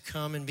step to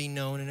come and be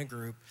known in a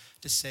group,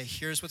 to say,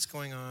 here's what's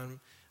going on.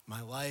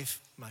 My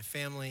life, my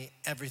family,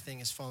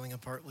 everything is falling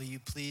apart. Will you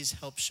please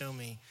help show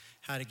me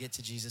how to get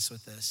to Jesus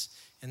with this?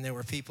 And there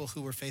were people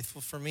who were faithful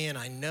for me, and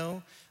I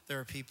know there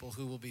are people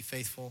who will be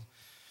faithful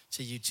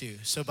to you too.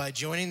 So by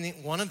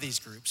joining one of these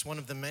groups, one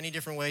of the many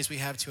different ways we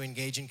have to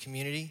engage in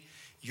community,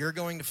 you're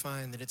going to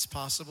find that it's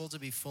possible to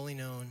be fully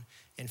known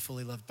and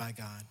fully loved by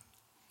God.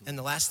 And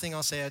the last thing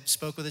I'll say, I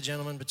spoke with a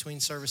gentleman between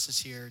services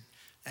here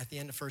at the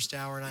end of first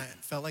hour, and I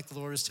felt like the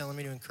Lord was telling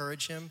me to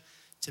encourage him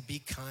to be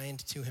kind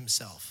to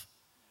himself,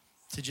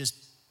 to just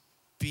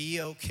be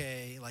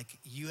okay. Like,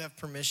 you have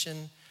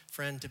permission,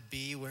 friend, to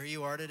be where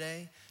you are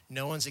today.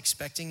 No one's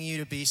expecting you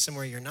to be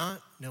somewhere you're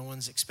not. No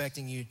one's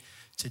expecting you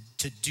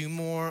to do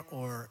more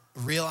or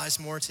realize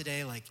more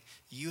today. Like,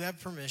 you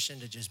have permission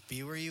to just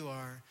be where you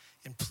are,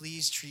 and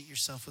please treat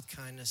yourself with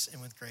kindness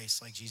and with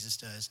grace like Jesus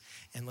does.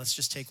 And let's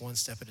just take one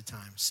step at a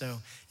time. So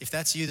if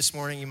that's you this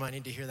morning, you might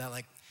need to hear that.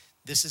 Like,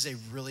 this is a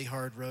really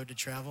hard road to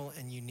travel,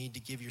 and you need to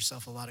give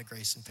yourself a lot of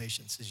grace and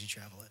patience as you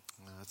travel it.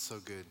 Oh, that's so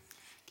good.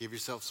 Give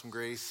yourself some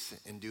grace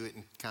and do it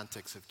in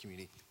context of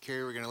community.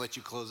 Carrie, we're going to let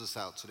you close us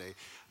out today.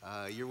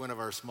 You're one of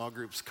our small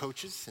groups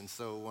coaches, and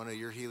so one of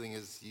your healing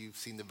is you've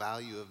seen the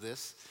value of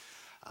this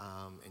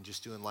and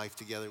just doing life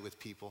together with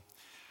people.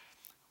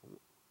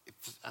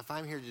 If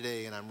I'm here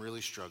today and I'm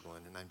really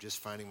struggling and I'm just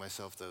finding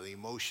myself, the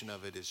emotion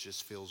of it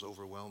just feels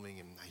overwhelming,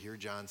 and I hear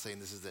John saying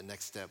this is the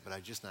next step, but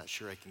I'm just not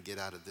sure I can get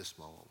out of this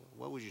moment,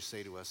 what would you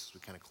say to us as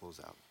we kind of close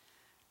out?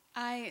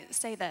 I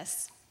say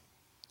this: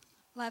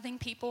 loving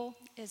people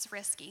is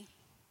risky.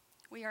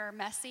 We are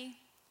messy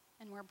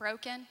and we're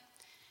broken,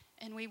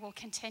 and we will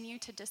continue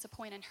to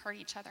disappoint and hurt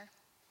each other.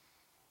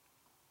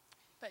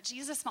 But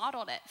Jesus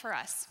modeled it for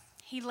us.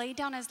 He laid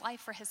down his life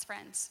for his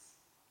friends.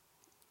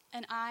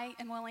 And I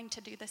am willing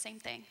to do the same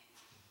thing.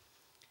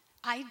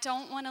 I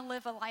don't want to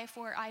live a life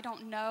where I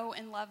don't know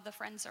and love the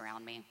friends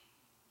around me.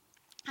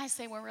 I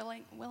say we're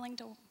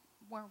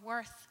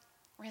worth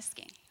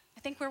risking. I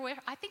think we're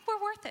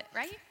worth it,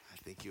 right? I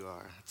think you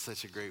are. It's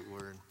such a great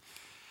word.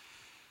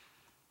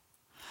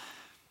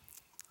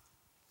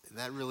 And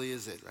that really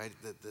is it, right?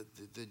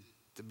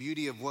 The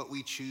beauty of what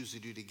we choose to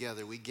do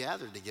together. We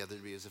gather together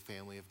to be as a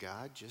family of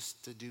God,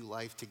 just to do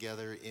life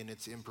together in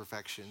its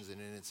imperfections and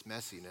in its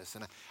messiness.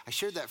 And I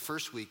shared that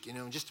first week.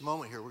 In just a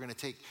moment here, we're going to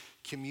take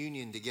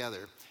communion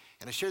together.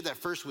 And I shared that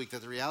first week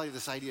that the reality of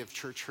this idea of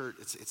church hurt,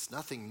 it's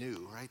nothing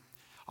new, right?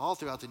 All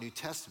throughout the New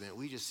Testament,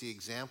 we just see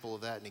example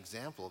of that and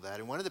example of that.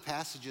 And one of the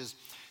passages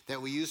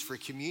that we use for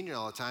communion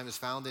all the time is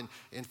found in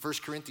 1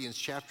 Corinthians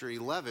chapter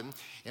 11.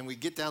 And we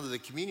get down to the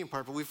communion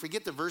part, but we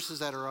forget the verses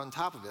that are on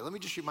top of it. Let me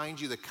just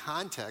remind you the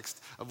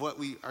context of what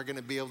we are going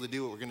to be able to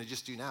do, what we're going to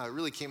just do now. It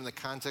really came in the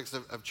context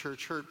of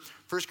church hurt.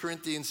 1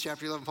 Corinthians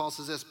chapter 11, Paul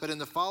says this: "But in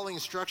the following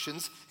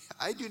instructions,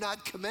 I do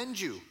not commend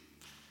you,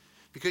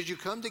 because you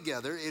come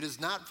together, it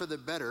is not for the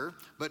better,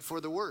 but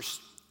for the worse.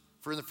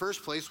 For in the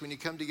first place, when you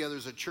come together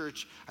as a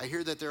church, I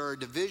hear that there are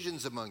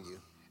divisions among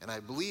you, and I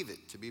believe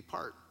it to be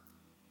part."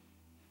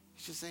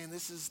 He's just saying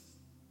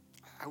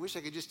I wish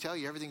I could just tell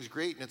you everything's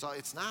great, and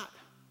it's not.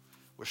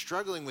 We're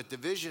struggling with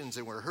divisions,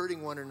 and we're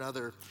hurting one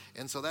another,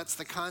 and so that's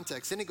the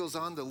context. Then he goes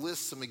on to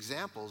list some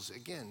examples.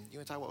 Again, you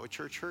want to talk about what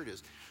church hurt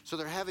is. So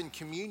they're having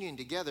communion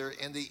together,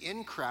 and the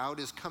in crowd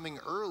is coming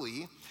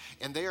early,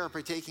 and they are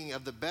partaking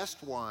of the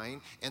best wine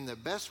and the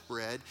best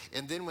bread,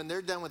 and then when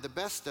they're done with the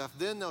best stuff,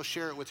 then they'll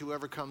share it with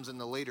whoever comes in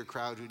the later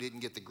crowd who didn't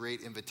get the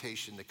great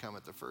invitation to come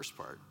at the first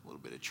part. A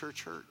little bit of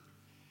church hurt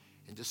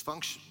and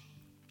dysfunction.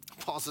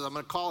 Paul says, I'm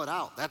going to call it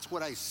out. That's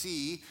what I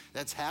see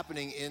that's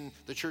happening in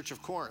the church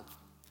of Corinth.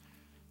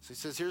 So he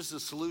says, here's the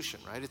solution,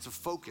 right? It's a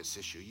focus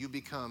issue. You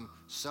become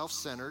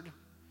self-centered,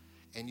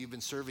 and you've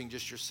been serving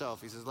just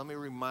yourself. He says, let me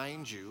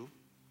remind you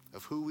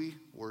of who we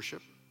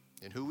worship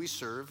and who we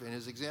serve in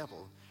his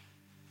example.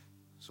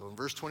 So in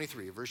verse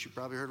 23, a verse you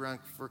probably heard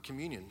around for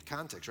communion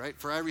context, right?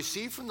 For I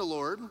received from the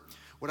Lord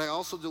what I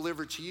also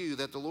delivered to you,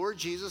 that the Lord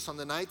Jesus, on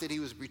the night that he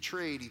was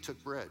betrayed, he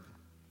took bread.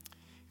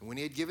 And when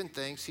he had given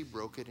thanks, he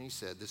broke it, and he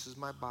said, this is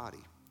my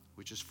body,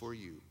 which is for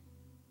you.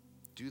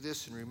 Do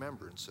this in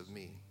remembrance of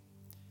me.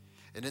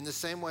 And in the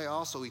same way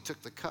also he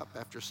took the cup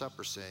after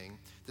supper, saying,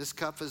 this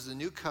cup is the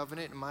new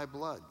covenant in my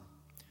blood.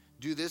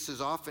 Do this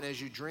as often as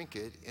you drink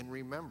it in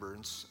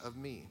remembrance of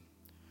me.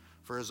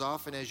 For as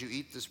often as you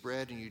eat this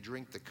bread and you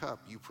drink the cup,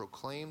 you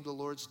proclaim the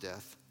Lord's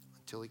death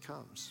until he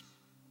comes.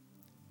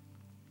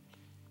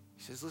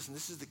 He says, listen,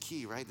 this is the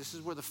key, right? This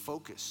is where the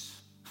focus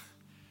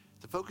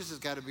has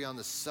got to be on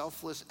the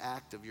selfless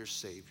act of your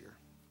Savior.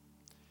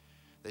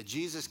 That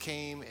Jesus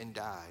came and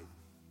died.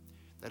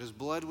 That his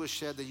blood was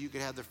shed that you could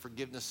have the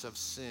forgiveness of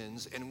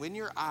sins. And when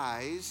your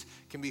eyes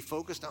can be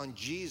focused on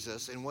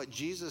Jesus and what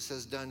Jesus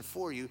has done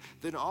for you,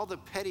 then all the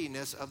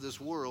pettiness of this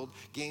world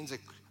gains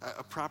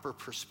a proper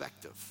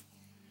perspective.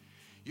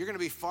 You're going to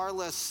be far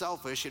less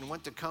selfish and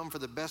want to come for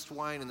the best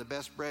wine and the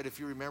best bread if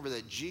you remember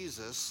that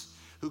Jesus,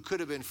 who could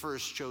have been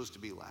first, chose to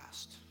be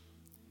last.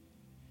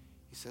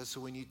 He says,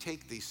 so when you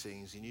take these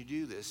things and you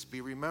do this,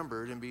 be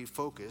remembered and be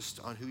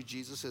focused on who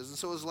Jesus is. And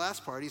so his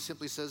last part, he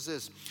simply says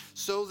this,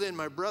 so then,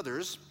 my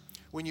brothers,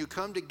 when you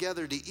come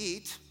together to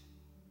eat,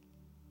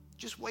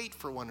 just wait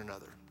for one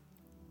another.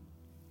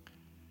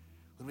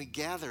 When we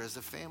gather as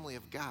a family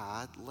of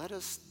God, let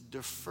us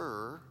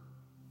defer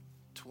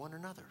to one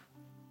another.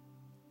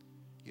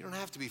 You don't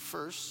have to be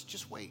first,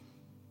 just wait.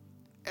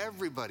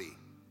 Everybody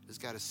has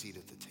got a seat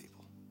at the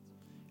table.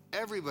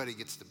 Everybody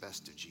gets the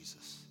best of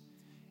Jesus.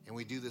 And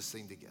we do this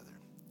thing together.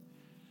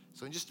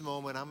 So in just a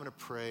moment, I'm going to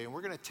pray, and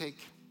we're going to take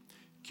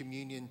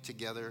communion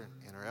together.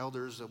 And our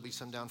elders, there'll be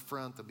some down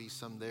front, there'll be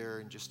some there,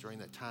 and just during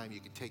that time, you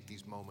can take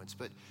these moments.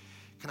 But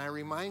can I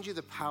remind you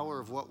the power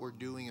of what we're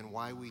doing and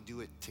why we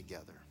do it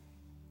together?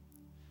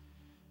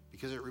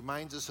 Because it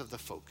reminds us of the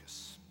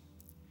focus.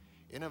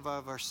 In and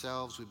of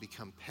ourselves, we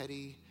become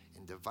petty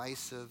and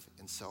divisive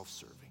and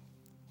self-serving.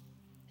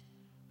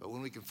 But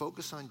when we can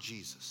focus on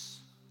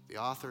Jesus, the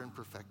author and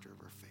perfecter of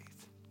our faith,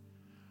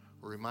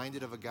 we're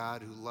reminded of a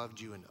God who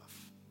loved you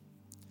enough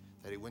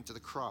that he went to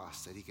the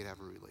cross that he could have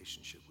a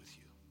relationship with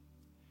you.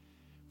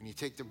 When you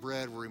take the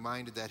bread, we're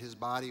reminded that his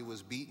body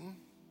was beaten.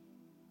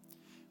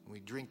 When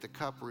we drink the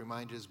cup, we're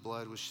reminded his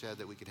blood was shed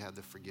that we could have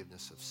the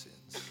forgiveness of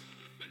sins.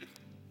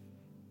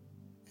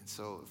 And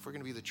so if we're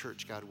going to be the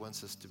church God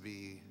wants us to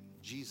be,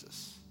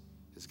 Jesus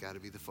has got to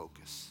be the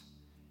focus,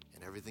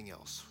 and everything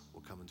else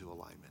will come into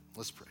alignment.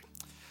 Let's pray.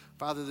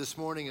 Father, this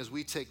morning as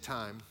we take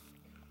time,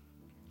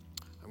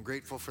 I'm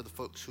grateful for the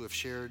folks who have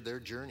shared their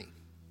journey.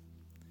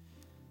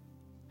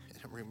 And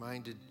I'm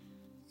reminded,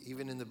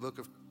 even in the book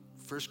of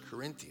 1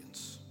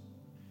 Corinthians,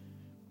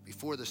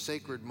 before the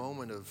sacred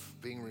moment of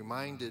being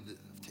reminded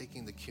of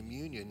taking the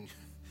communion,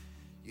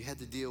 you had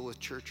to deal with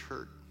church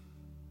hurt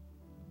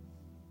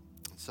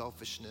and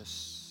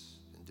selfishness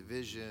and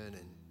division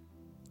and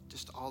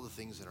just all the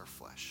things in our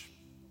flesh.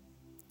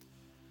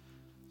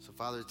 So,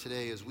 Father,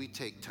 today as we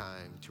take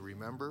time to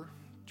remember,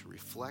 to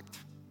reflect,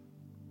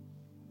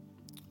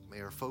 may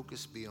our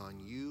focus be on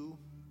you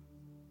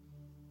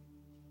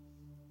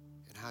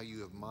and how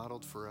you have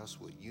modeled for us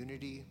what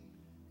unity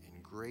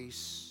and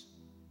grace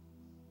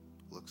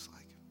looks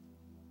like.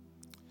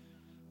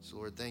 So,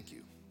 Lord, thank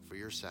you for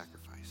your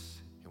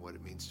sacrifice and what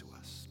it means to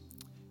us.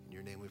 In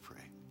your name we pray.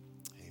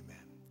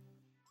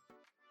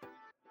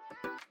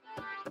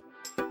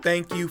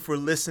 Thank you for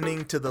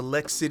listening to the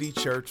Lex City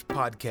Church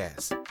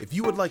podcast. If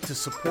you would like to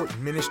support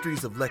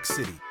ministries of Lex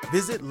City,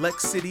 visit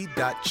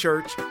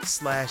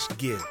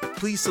lexcity.church/give.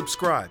 Please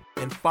subscribe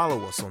and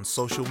follow us on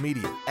social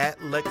media at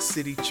Lex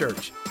City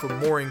Church for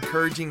more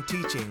encouraging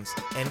teachings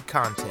and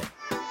content.